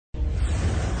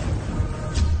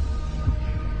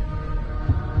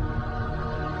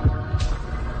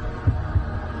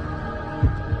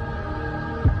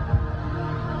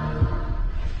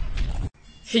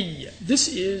Hey, this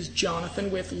is Jonathan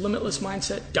with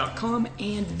LimitlessMindset.com,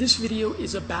 and this video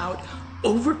is about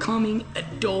overcoming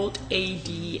adult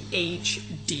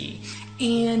ADHD.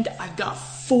 And I've got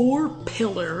 4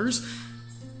 pillars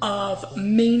of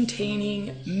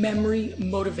maintaining memory,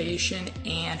 motivation,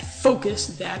 and focus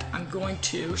that I'm going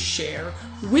to share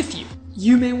with you.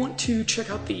 You may want to check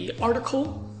out the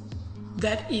article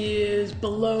that is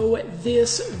below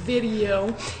this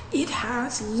video. It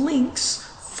has links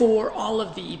for all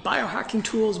of the biohacking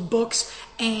tools, books,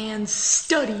 and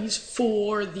studies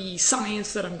for the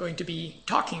science that I'm going to be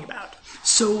talking about.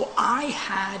 So I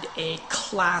had a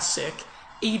classic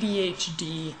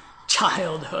ADHD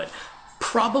childhood.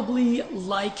 Probably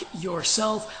like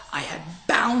yourself, I had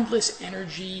boundless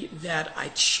energy that I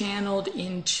channeled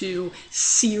into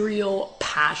serial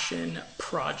passion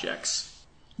projects.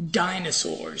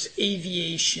 Dinosaurs,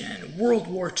 aviation, World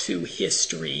War II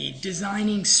history,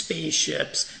 designing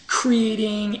spaceships,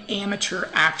 creating amateur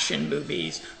action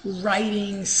movies,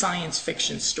 writing science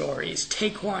fiction stories,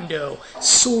 taekwondo,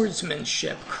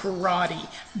 swordsmanship, karate,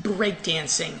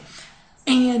 breakdancing,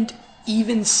 and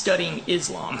even studying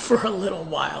Islam for a little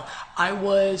while. I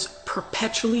was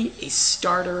perpetually a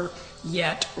starter,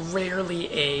 yet rarely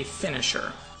a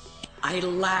finisher. I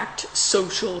lacked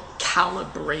social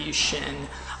calibration,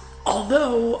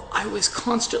 although I was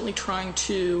constantly trying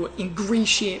to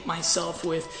ingratiate myself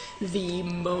with the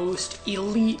most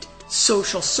elite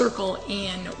social circle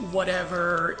in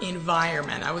whatever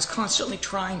environment. I was constantly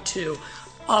trying to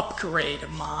upgrade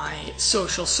my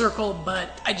social circle,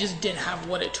 but I just didn't have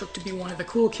what it took to be one of the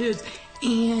cool kids,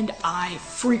 and I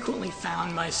frequently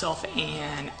found myself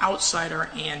an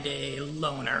outsider and a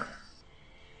loner.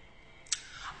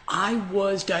 I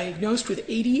was diagnosed with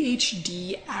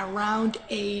ADHD around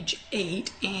age 8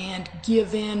 and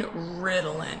given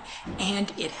Ritalin,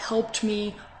 and it helped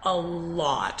me a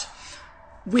lot.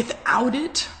 Without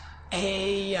it,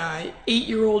 a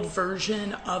 8-year-old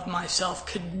version of myself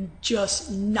could just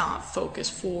not focus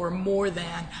for more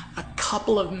than a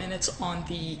couple of minutes on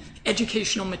the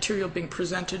educational material being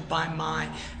presented by my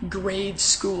grade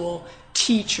school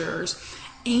teachers.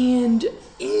 And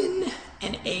in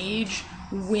an age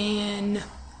when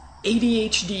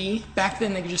ADHD, back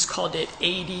then they just called it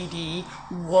ADD,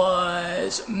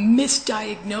 was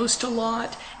misdiagnosed a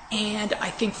lot, and I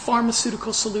think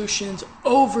pharmaceutical solutions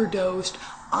overdosed,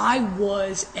 I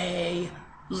was a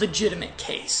legitimate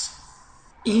case.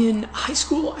 In high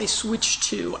school, I switched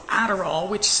to Adderall,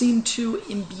 which seemed to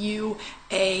imbue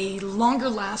a longer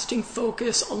lasting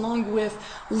focus along with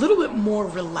a little bit more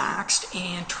relaxed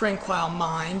and tranquil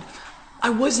mind. I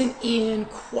wasn't in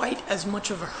quite as much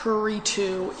of a hurry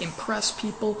to impress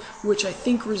people, which I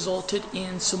think resulted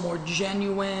in some more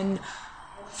genuine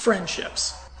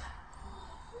friendships.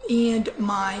 And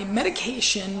my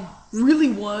medication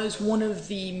really was one of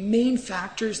the main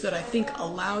factors that I think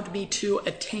allowed me to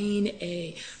attain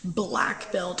a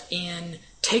black belt in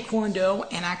Taekwondo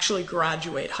and actually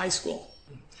graduate high school.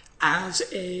 As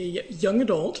a young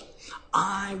adult,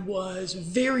 I was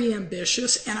very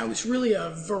ambitious, and I was really a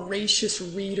voracious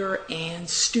reader and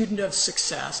student of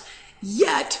success.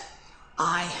 Yet,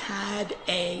 I had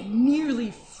a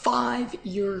nearly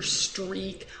 5-year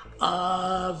streak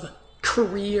of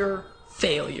career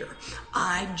failure.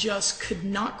 I just could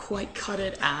not quite cut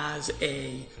it as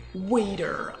a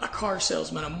waiter, a car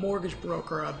salesman, a mortgage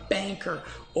broker, a banker,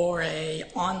 or a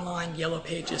online Yellow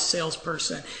Pages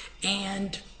salesperson.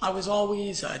 And I was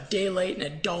always a day late and a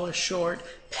dollar short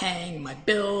paying my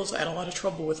bills. I had a lot of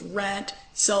trouble with rent,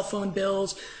 cell phone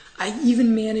bills. I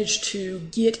even managed to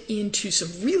get into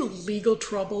some real legal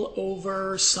trouble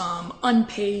over some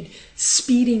unpaid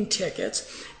speeding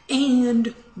tickets.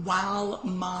 And while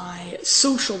my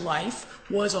social life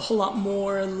was a whole lot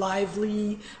more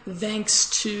lively thanks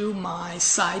to my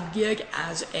side gig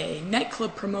as a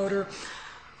nightclub promoter,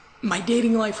 my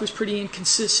dating life was pretty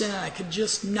inconsistent. I could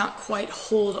just not quite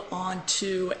hold on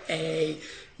to a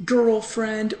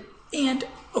girlfriend, and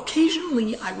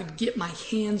occasionally I would get my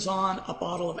hands on a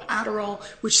bottle of Adderall,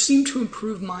 which seemed to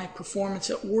improve my performance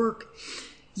at work.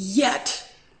 Yet,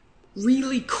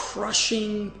 really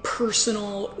crushing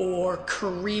personal or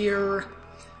career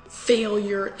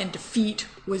failure and defeat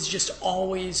was just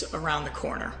always around the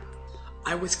corner.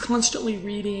 I was constantly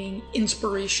reading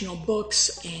inspirational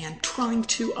books and trying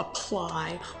to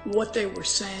apply what they were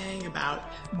saying about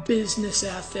business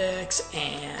ethics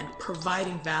and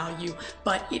providing value,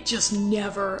 but it just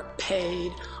never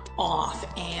paid off,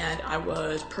 and I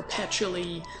was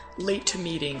perpetually late to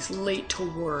meetings, late to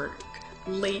work,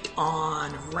 late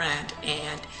on rent,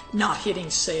 and not hitting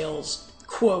sales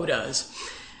quotas.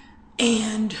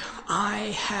 And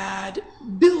I had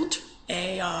built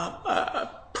a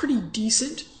pretty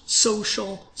decent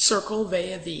social circle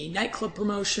via the nightclub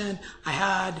promotion. I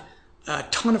had a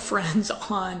ton of friends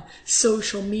on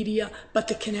social media, but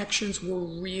the connections were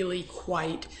really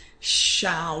quite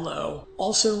shallow.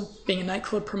 Also, being a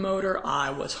nightclub promoter, I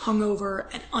was hungover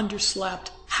and underslept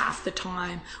half the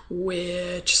time,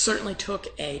 which certainly took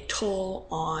a toll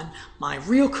on my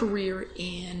real career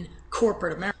in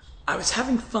corporate America. I was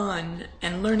having fun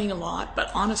and learning a lot,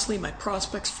 but honestly, my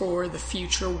prospects for the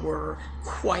future were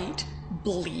quite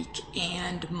bleak,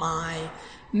 and my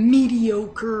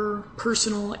mediocre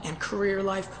personal and career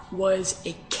life was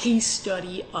a case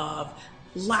study of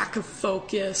lack of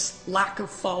focus, lack of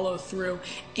follow through,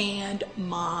 and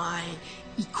my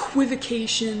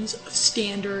equivocations of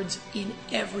standards in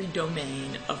every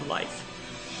domain of life.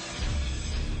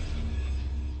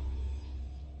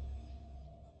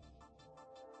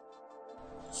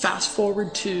 Fast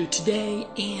forward to today,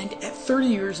 and at 30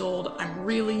 years old, I'm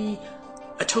really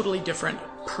a totally different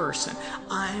person.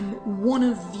 I'm one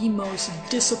of the most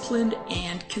disciplined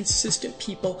and consistent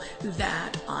people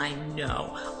that I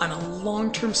know. I'm a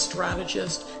long-term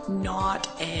strategist, not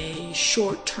a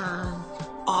short-term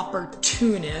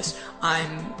opportunist.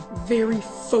 I'm very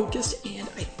focused, and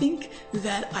I think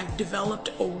that I've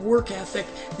developed a work ethic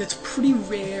that's pretty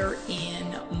rare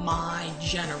in my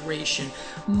generation.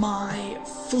 My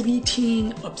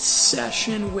fleeting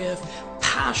obsession with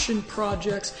passion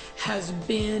projects has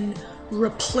been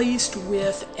replaced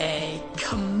with a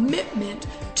commitment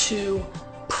to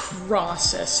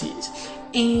processes.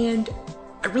 And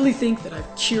I really think that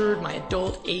I've cured my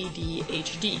adult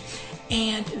ADHD.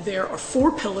 And there are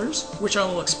 4 pillars, which I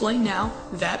will explain now,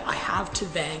 that I have to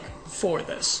thank for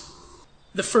this.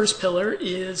 The first pillar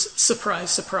is,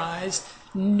 surprise, surprise,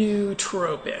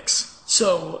 nootropics.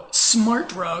 So smart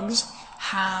drugs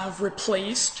have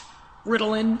replaced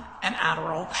Ritalin and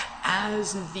Adderall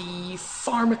as the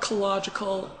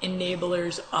pharmacological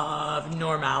enablers of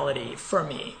normality for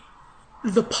me.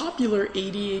 The popular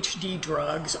ADHD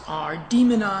drugs are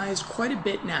demonized quite a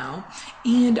bit now,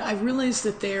 and I realize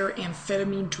that their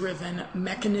amphetamine-driven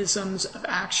mechanisms of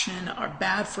action are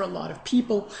bad for a lot of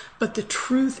people, but the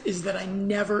truth is that I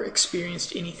never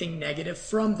experienced anything negative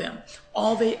from them.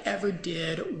 All they ever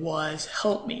did was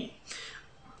help me.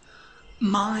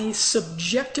 My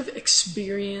subjective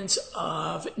experience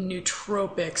of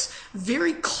nootropics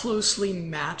very closely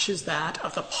matches that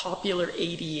of the popular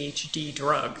ADHD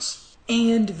drugs.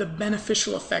 And the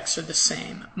beneficial effects are the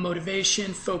same.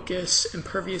 Motivation, focus,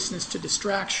 imperviousness to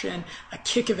distraction, a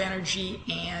kick of energy,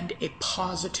 and a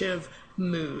positive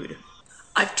mood.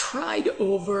 I've tried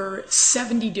over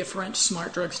 70 different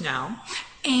smart drugs now,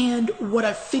 and what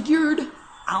I've figured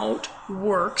out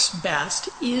works best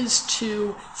is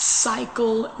to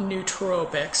cycle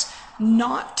nootropics,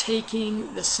 not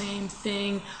taking the same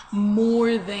thing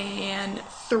more than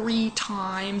 3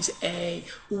 times a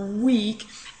week,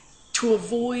 to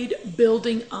avoid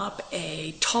building up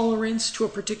a tolerance to a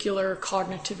particular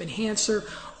cognitive enhancer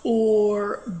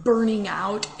or burning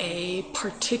out a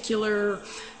particular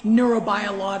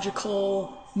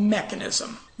neurobiological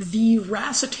mechanism. The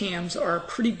racetams are a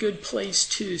pretty good place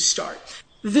to start.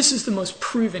 This is the most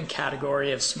proven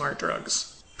category of smart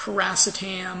drugs: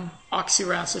 piracetam,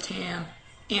 oxiracetam,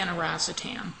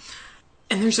 aniracetam.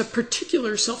 And there's a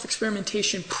particular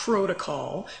self-experimentation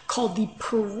protocol called the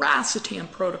piracetam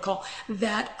protocol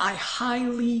that I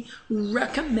highly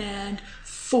recommend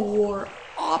for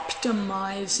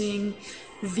optimizing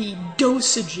the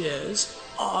dosages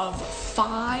of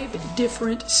 5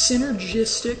 different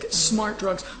synergistic smart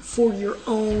drugs for your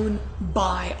own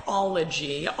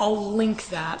biology. I'll link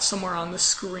that somewhere on the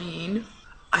screen.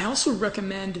 I also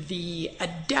recommend the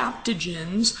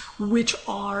adaptogens, which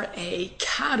are a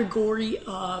category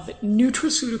of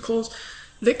nutraceuticals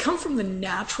that come from the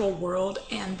natural world,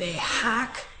 and they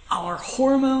hack our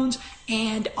hormones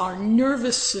and our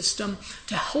nervous system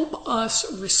to help us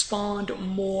respond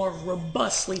more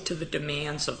robustly to the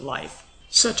demands of life,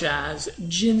 such as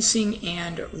ginseng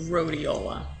and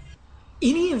rhodiola.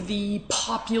 Any of the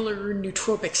popular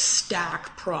nootropic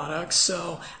stack products,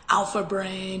 so Alpha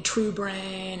Brain, True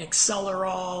Brain,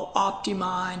 Accelerol,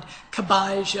 Optimind,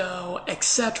 Cabajo,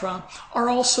 etc., are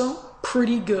also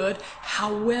pretty good.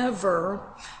 However,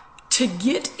 to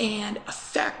get an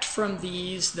effect from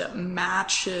these that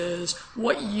matches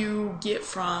what you get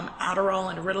from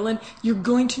Adderall and Ritalin, you're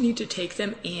going to need to take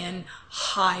them in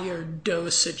higher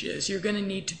dosages. You're going to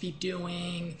need to be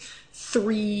doing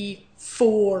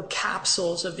 3-4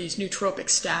 capsules of these nootropic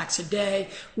stacks a day,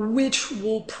 which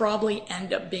will probably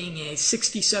end up being a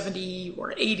 $60, $70,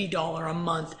 or $80 a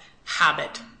month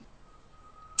habit.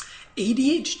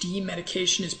 ADHD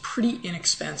medication is pretty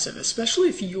inexpensive, especially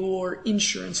if your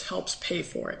insurance helps pay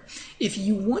for it. If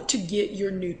you want to get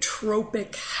your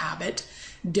nootropic habit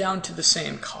down to the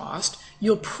same cost,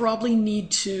 you'll probably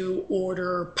need to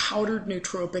order powdered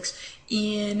nootropics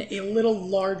in a little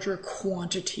larger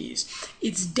quantities.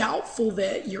 It's doubtful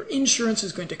that your insurance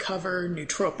is going to cover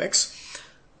nootropics.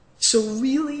 So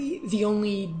really, the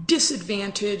only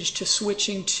disadvantage to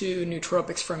switching to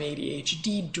nootropics from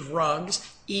ADHD drugs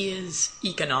is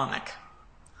economic.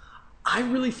 I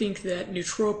really think that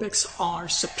nootropics are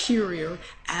superior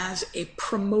as a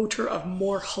promoter of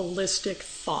more holistic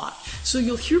thought. So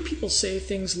you'll hear people say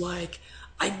things like,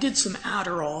 I did some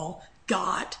Adderall,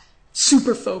 got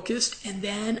super focused, and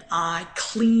then I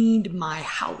cleaned my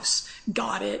house,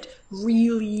 got it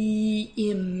really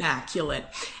immaculate.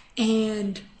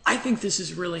 And I think this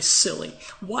is really silly.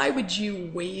 Why would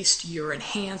you waste your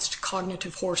enhanced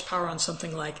cognitive horsepower on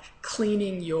something like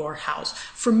cleaning your house?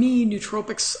 For me,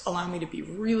 nootropics allow me to be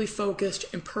really focused,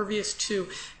 impervious to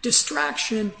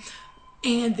distraction,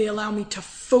 and they allow me to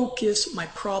focus my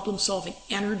problem-solving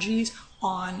energies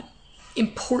on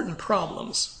important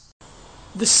problems.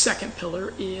 The second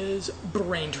pillar is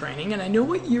brain training, and I know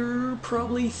what you're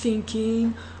probably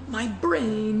thinking. My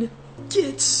brain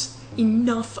gets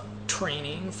enough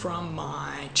training from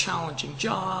my challenging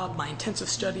job, my intensive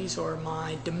studies, or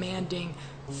my demanding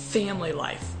family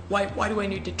life. Why do I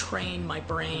need to train my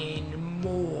brain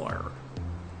more?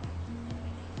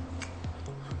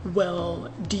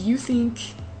 Well, do you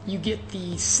think you get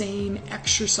the same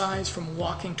exercise from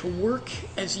walking to work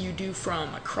as you do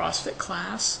from a CrossFit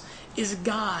class? Is a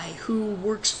guy who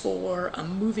works for a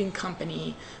moving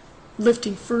company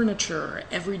lifting furniture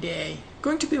every day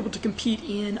going to be able to compete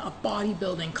in a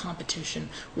bodybuilding competition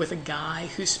with a guy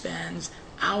who spends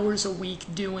hours a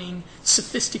week doing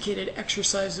sophisticated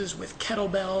exercises with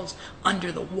kettlebells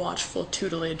under the watchful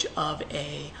tutelage of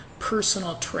a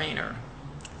personal trainer?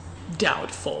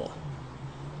 Doubtful.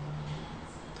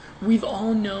 We've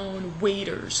all known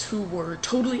waiters who were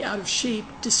totally out of shape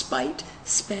despite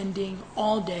spending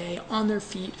all day on their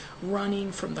feet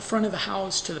running from the front of the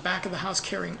house to the back of the house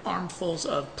carrying armfuls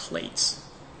of plates.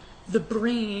 The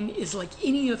brain is like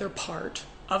any other part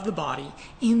of the body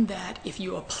in that if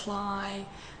you apply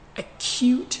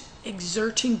acute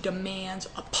exerting demands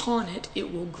upon it,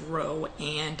 it will grow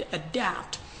and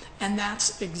adapt. And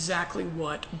that's exactly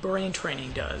what brain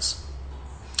training does.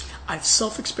 I've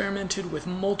self-experimented with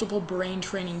multiple brain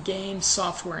training games,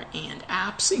 software, and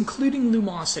apps, including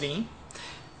Lumosity.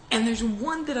 And there's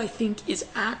one that I think is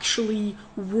actually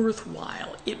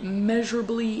worthwhile. It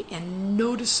measurably and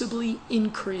noticeably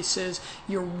increases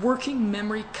your working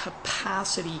memory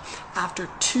capacity after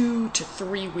 2 to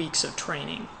 3 weeks of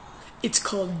training. It's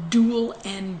called Dual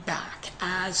N-Back,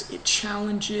 as it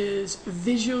challenges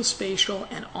visuospatial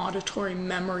and auditory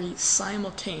memory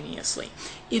simultaneously.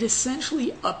 It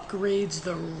essentially upgrades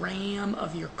the RAM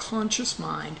of your conscious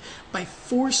mind by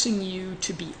forcing you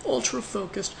to be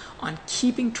ultra-focused on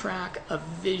keeping track of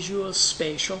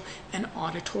visuospatial and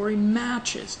auditory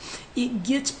matches. It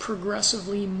gets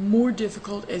progressively more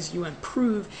difficult as you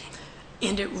improve,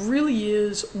 and it really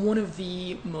is one of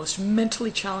the most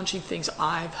mentally challenging things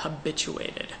I've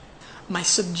habituated. My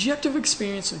subjective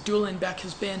experience of Dual N-Back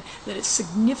has been that it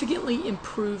significantly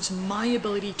improves my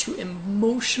ability to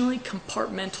emotionally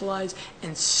compartmentalize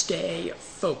and stay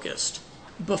focused.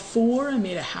 Before I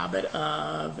made a habit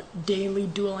of daily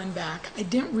Dual N-Back, I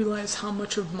didn't realize how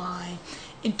much of my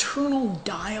internal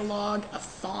dialogue of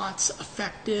thoughts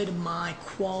affected my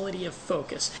quality of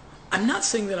focus. I'm not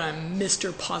saying that I'm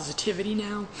Mr. Positivity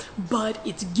now, but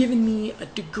it's given me a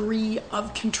degree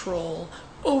of control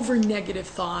over negative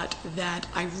thought that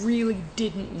I really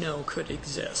didn't know could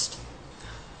exist.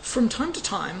 From time to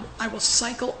time, I will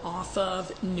cycle off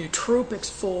of nootropics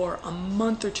for a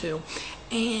month or two,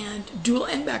 and Dual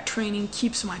N-Back training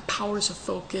keeps my powers of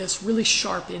focus really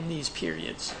sharp in these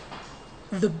periods.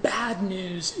 The bad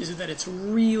news is that it's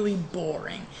really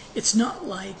boring. It's not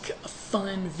like a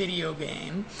fun video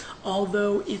game,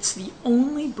 although it's the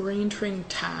only brain training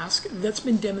task that's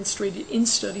been demonstrated in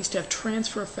studies to have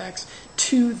transfer effects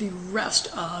to the rest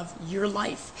of your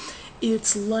life.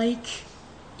 It's like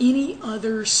any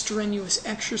other strenuous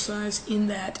exercise in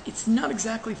that it's not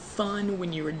exactly fun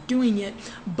when you are doing it,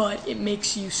 but it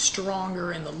makes you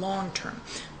stronger in the long term.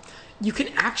 You can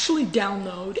actually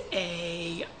download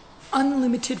a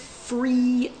unlimited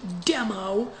free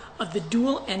demo of the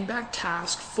Dual N-Back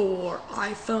task for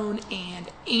iPhone and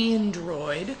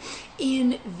Android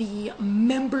in the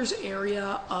members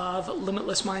area of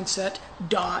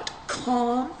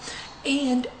limitlessmindset.com,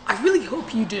 and I really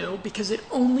hope you do, because it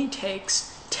only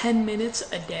takes 10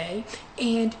 minutes a day,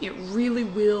 and it really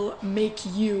will make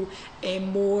you a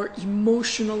more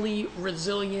emotionally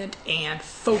resilient and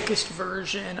focused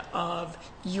version of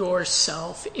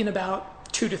yourself in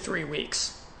about 2 to 3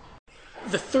 weeks.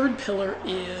 The third pillar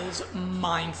is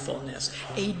mindfulness.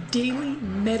 A daily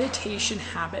meditation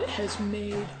habit has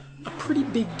made a pretty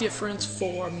big difference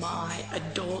for my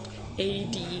adult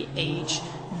ADHD.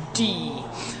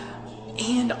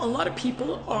 And a lot of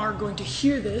people are going to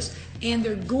hear this and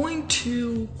they're going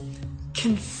to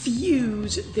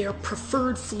confuse their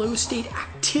preferred flow state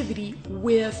activity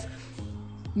with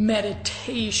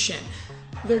meditation.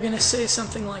 They're going to say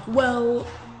something like, well,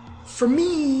 for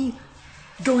me,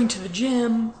 going to the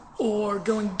gym or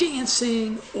going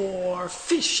dancing or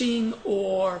fishing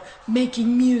or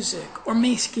making music or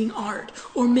making art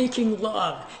or making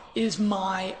love is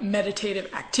my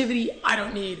meditative activity. I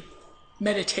don't need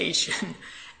meditation.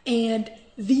 And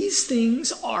these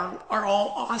things are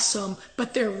all awesome,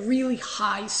 but they're really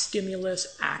high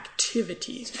stimulus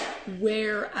activities,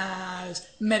 whereas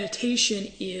meditation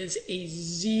is a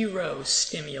zero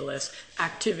stimulus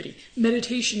activity.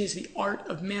 Meditation is the art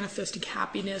of manifesting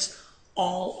happiness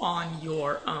all on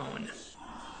your own.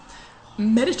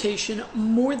 Meditation,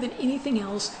 more than anything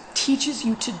else, teaches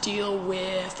you to deal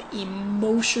with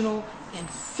emotional and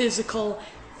physical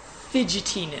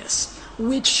fidgetiness,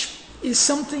 which is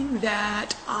something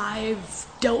that I've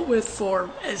dealt with for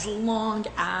as long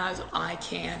as I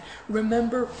can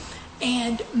remember.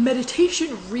 And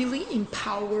meditation really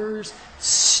empowers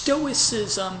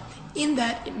stoicism in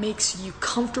that it makes you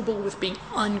comfortable with being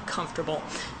uncomfortable.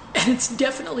 And it's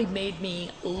definitely made me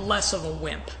less of a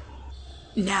wimp.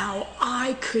 Now,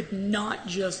 I could not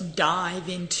just dive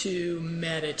into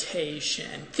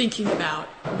meditation, thinking about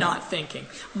not thinking.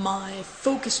 My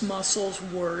focus muscles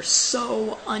were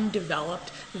so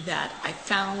undeveloped that I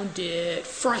found it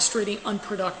frustrating,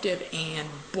 unproductive, and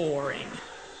boring.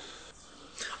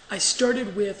 I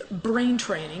started with brain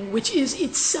training, which is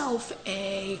itself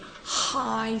a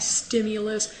high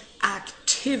stimulus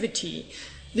activity.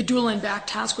 The dual end back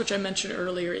task, which I mentioned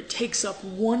earlier, it takes up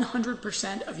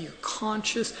 100% of your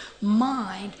conscious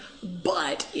mind,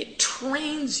 but it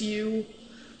trains you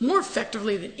more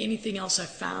effectively than anything else I've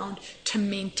found to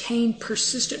maintain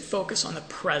persistent focus on the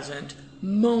present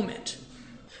moment.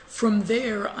 From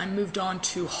there, I moved on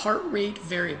to heart rate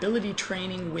variability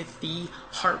training with the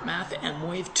HeartMath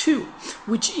M-Wave 2,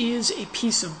 which is a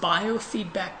piece of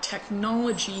biofeedback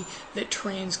technology that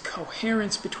trains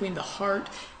coherence between the heart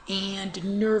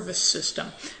and nervous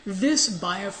system. This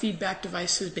biofeedback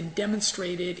device has been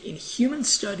demonstrated in human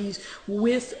studies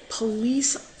with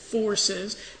police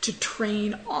forces to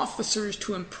train officers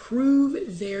to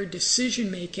improve their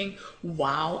decision making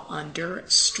while under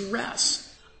stress.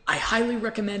 I highly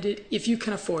recommend it if you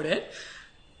can afford it.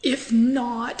 If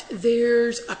not,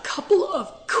 there's a couple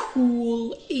of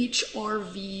cool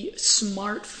HRV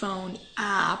smartphone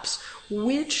apps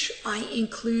which I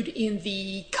include in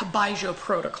the Caballero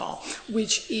protocol,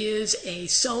 which is a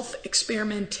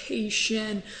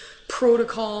self-experimentation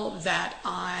protocol that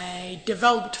I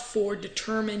developed for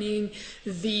determining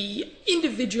the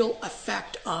individual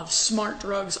effect of smart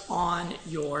drugs on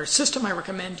your system. I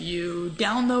recommend you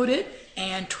download it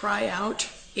and try out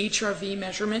HRV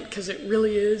measurement because it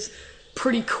really is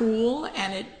pretty cool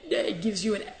and it gives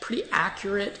you a pretty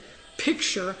accurate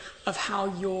picture of how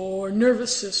your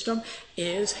nervous system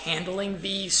is handling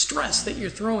the stress that you're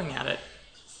throwing at it.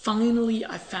 Finally,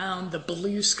 I found the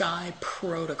Blue Sky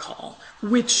protocol,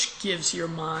 which gives your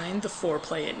mind the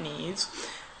foreplay it needs,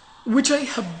 which I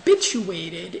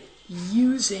habituated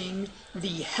using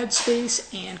the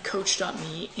Headspace and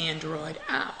Coach.me Android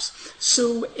apps.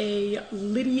 So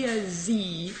Lydia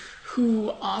Z,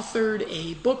 who authored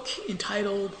a book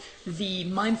entitled The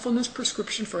Mindfulness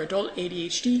Prescription for Adult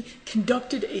ADHD,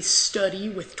 conducted a study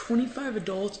with 25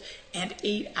 adults and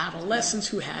 8 adolescents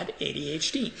who had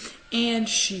ADHD. And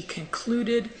she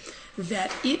concluded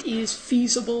that it is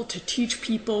feasible to teach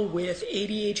people with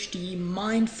ADHD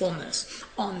mindfulness.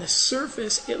 On the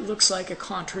surface, it looks like a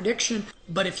contradiction,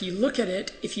 but if you look at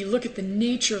it, if you look at the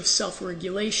nature of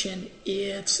self-regulation,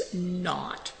 it's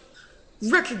not.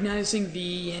 Recognizing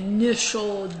the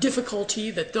initial difficulty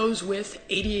that those with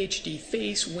ADHD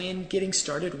face when getting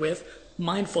started with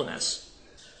mindfulness.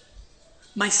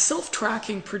 My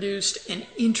self-tracking produced an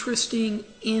interesting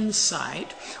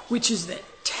insight, which is that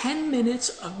 10 minutes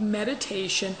of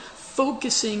meditation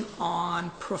focusing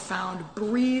on profound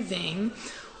breathing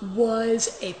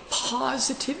was a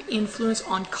positive influence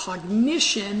on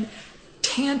cognition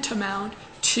tantamount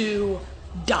to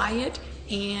diet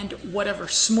and whatever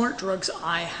smart drugs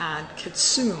I had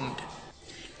consumed.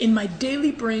 In my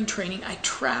daily brain training, I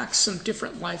track some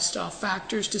different lifestyle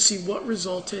factors to see what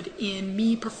resulted in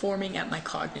me performing at my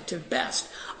cognitive best.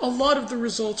 A lot of the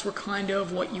results were kind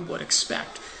of what you would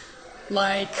expect.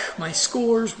 Like my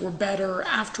scores were better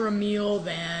after a meal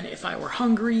than if I were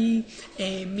hungry.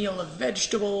 A meal of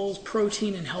vegetables,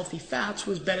 protein, and healthy fats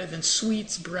was better than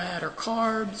sweets, bread, or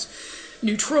carbs.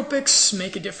 Nootropics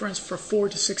make a difference for 4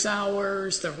 to 6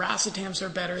 hours. The racetams are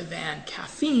better than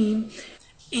caffeine.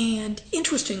 And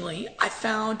interestingly, I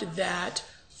found that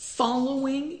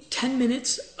following 10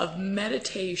 minutes of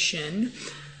meditation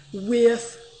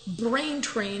with brain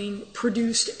training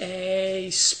produced a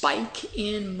spike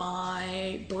in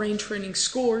my brain training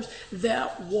scores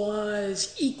that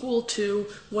was equal to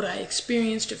what I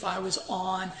experienced if I was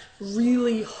on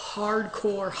really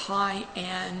hardcore,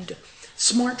 high-end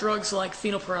smart drugs like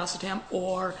phenylpiracetam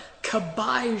or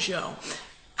Cabajo.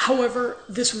 However,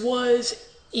 this was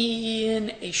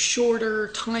in a shorter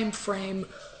time frame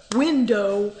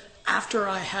window after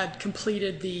I had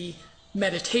completed the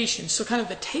meditation. So kind of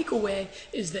the takeaway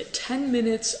is that 10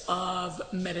 minutes of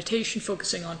meditation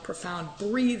focusing on profound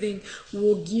breathing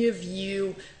will give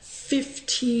you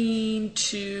 15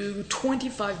 to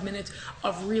 25 minutes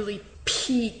of really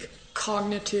peak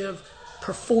cognitive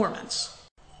performance.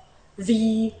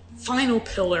 The final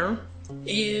pillar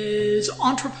is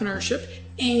entrepreneurship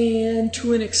and,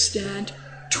 to an extent,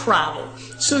 travel.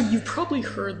 So you've probably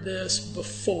heard this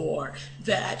before,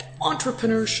 that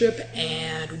entrepreneurship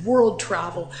and world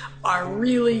travel are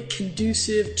really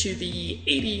conducive to the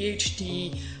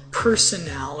ADHD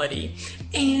personality.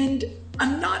 And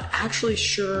I'm not actually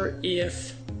sure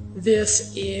if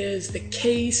this is the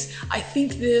case. I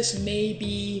think this may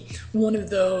be one of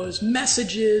those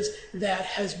messages that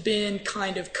has been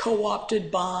kind of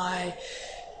co-opted by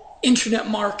internet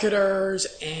marketers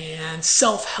and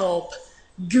self-help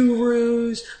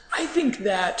gurus. I think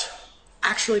that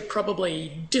actually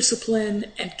probably discipline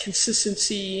and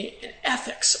consistency and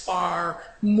ethics are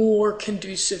more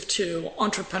conducive to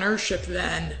entrepreneurship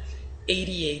than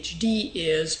ADHD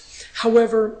is.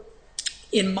 However,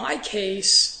 in my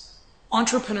case,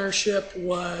 entrepreneurship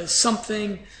was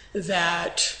something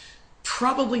that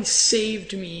probably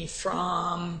saved me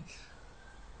from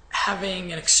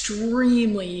having an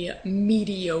extremely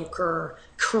mediocre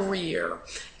career.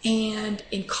 And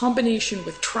in combination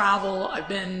with travel, I've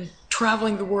been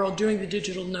traveling the world doing the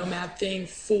digital nomad thing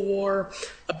for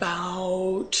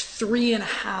about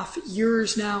 3.5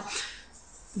 years now.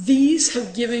 These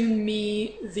have given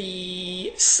me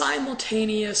the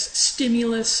simultaneous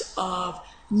stimulus of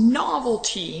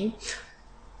novelty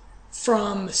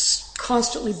from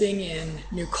constantly being in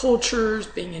new cultures,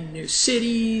 being in new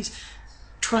cities,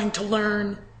 trying to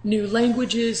learn new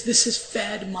languages. This has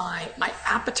fed my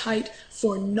appetite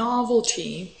for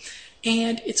novelty,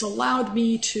 and it's allowed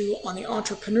me to, on the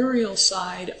entrepreneurial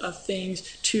side of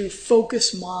things, to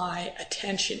focus my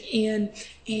attention in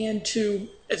and to,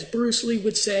 as Bruce Lee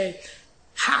would say,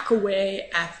 hack away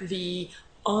at the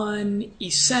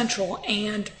unessential.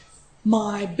 And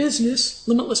my business,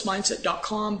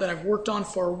 limitlessmindset.com, that I've worked on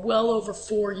for well over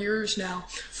 4 years now,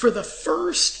 for the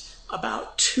first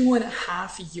about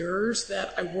 2.5 years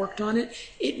that I worked on it,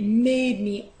 it made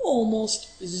me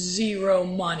almost zero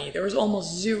money. There was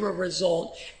almost zero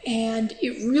result. And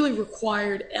it really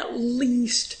required at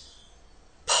least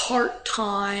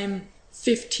part-time,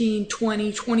 15,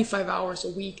 20, 25 hours a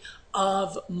week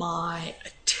of my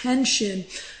attention.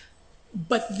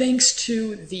 But thanks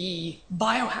to the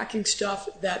biohacking stuff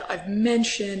that I've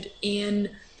mentioned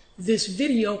in this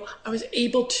video, I was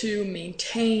able to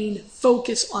maintain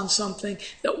focus on something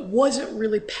that wasn't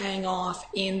really paying off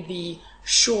in the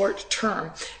short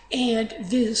term. And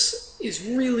this is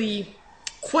really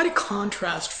quite a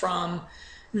contrast from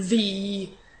the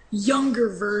younger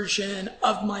version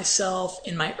of myself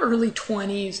in my early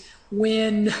 20s,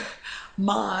 when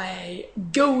my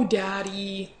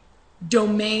GoDaddy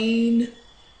domain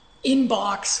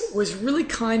inbox was really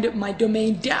kind of, my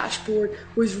domain dashboard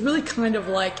was really kind of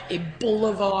like a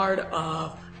boulevard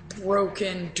of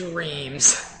broken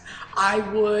dreams. I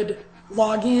would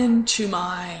log in to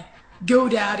my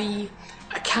GoDaddy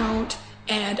account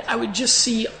and I would just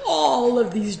see all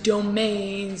of these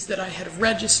domains that I had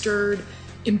registered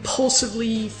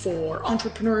impulsively for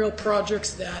entrepreneurial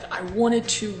projects that I wanted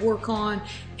to work on,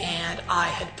 and I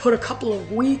had put a couple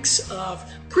of weeks of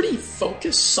pretty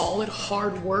focused, solid,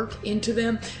 hard work into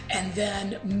them, and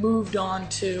then moved on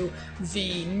to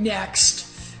the next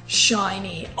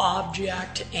shiny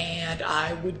object. And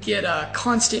I would get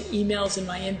constant emails in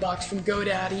my inbox from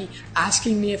GoDaddy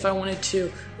asking me if I wanted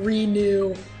to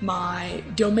renew my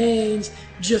domains,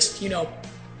 just,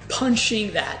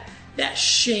 punching that that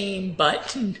shame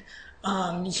button,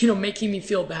 making me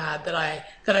feel bad that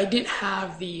I didn't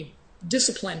have the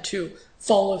discipline to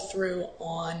follow through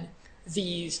on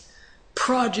these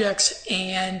projects.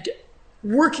 And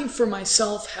working for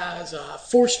myself has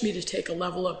forced me to take a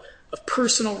level of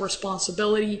personal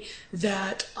responsibility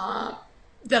that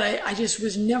I just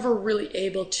was never really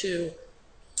able to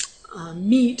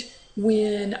meet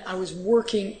when I was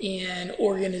working in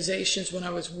organizations, when I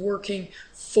was working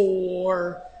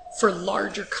for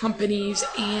larger companies.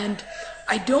 And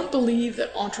I don't believe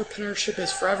that entrepreneurship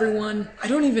is for everyone. I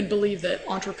don't even believe that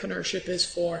entrepreneurship is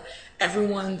for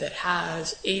everyone that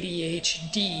has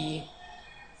ADHD.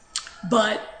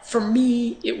 But for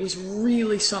me, it was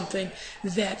really something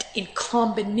that, in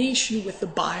combination with the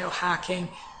biohacking,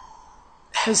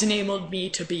 has enabled me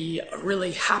to be a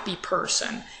really happy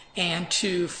person and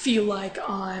to feel like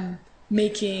I'm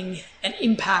making an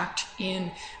impact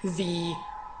in the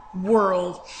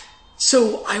world.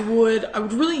 So I would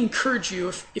really encourage you,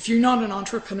 if you're not an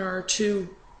entrepreneur, to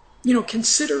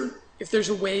consider if there's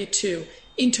a way to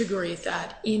integrate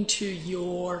that into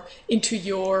your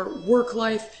work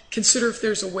life. Consider if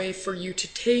there's a way for you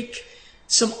to take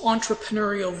some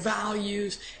entrepreneurial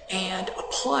values and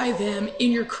apply them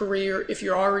in your career if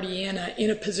you're already in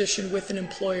a position with an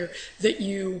employer that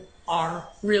you are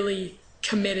really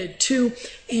committed to.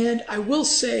 And I will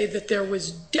say that there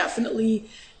was definitely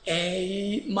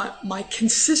my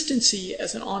consistency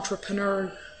as an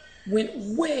entrepreneur went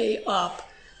way up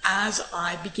as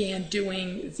I began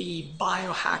doing the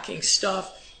biohacking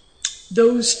stuff.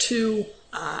 Those two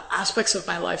aspects of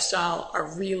my lifestyle are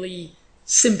really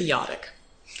symbiotic.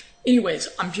 Anyways,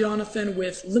 I'm Jonathan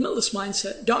with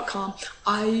LimitlessMindset.com.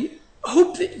 I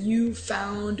hope that you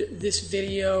found this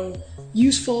video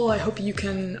useful. I hope you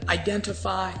can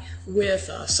identify with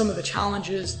some of the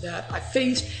challenges that I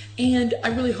faced, and I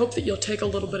really hope that you'll take a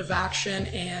little bit of action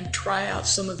and try out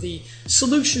some of the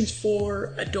solutions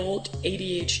for adult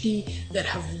ADHD that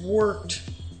have worked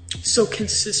so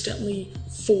consistently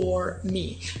for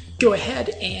me. Go ahead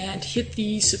and hit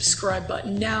the subscribe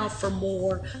button now for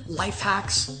more life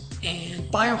hacks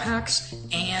and biohacks,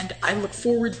 and I look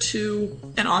forward to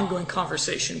an ongoing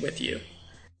conversation with you.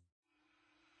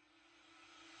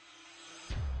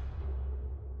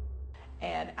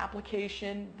 An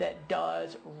application that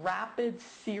does rapid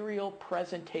serial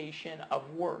presentation of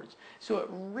words. So it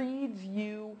reads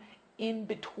you in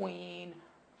between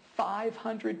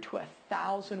 500 to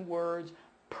 1,000 words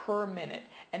per minute,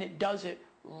 and it does it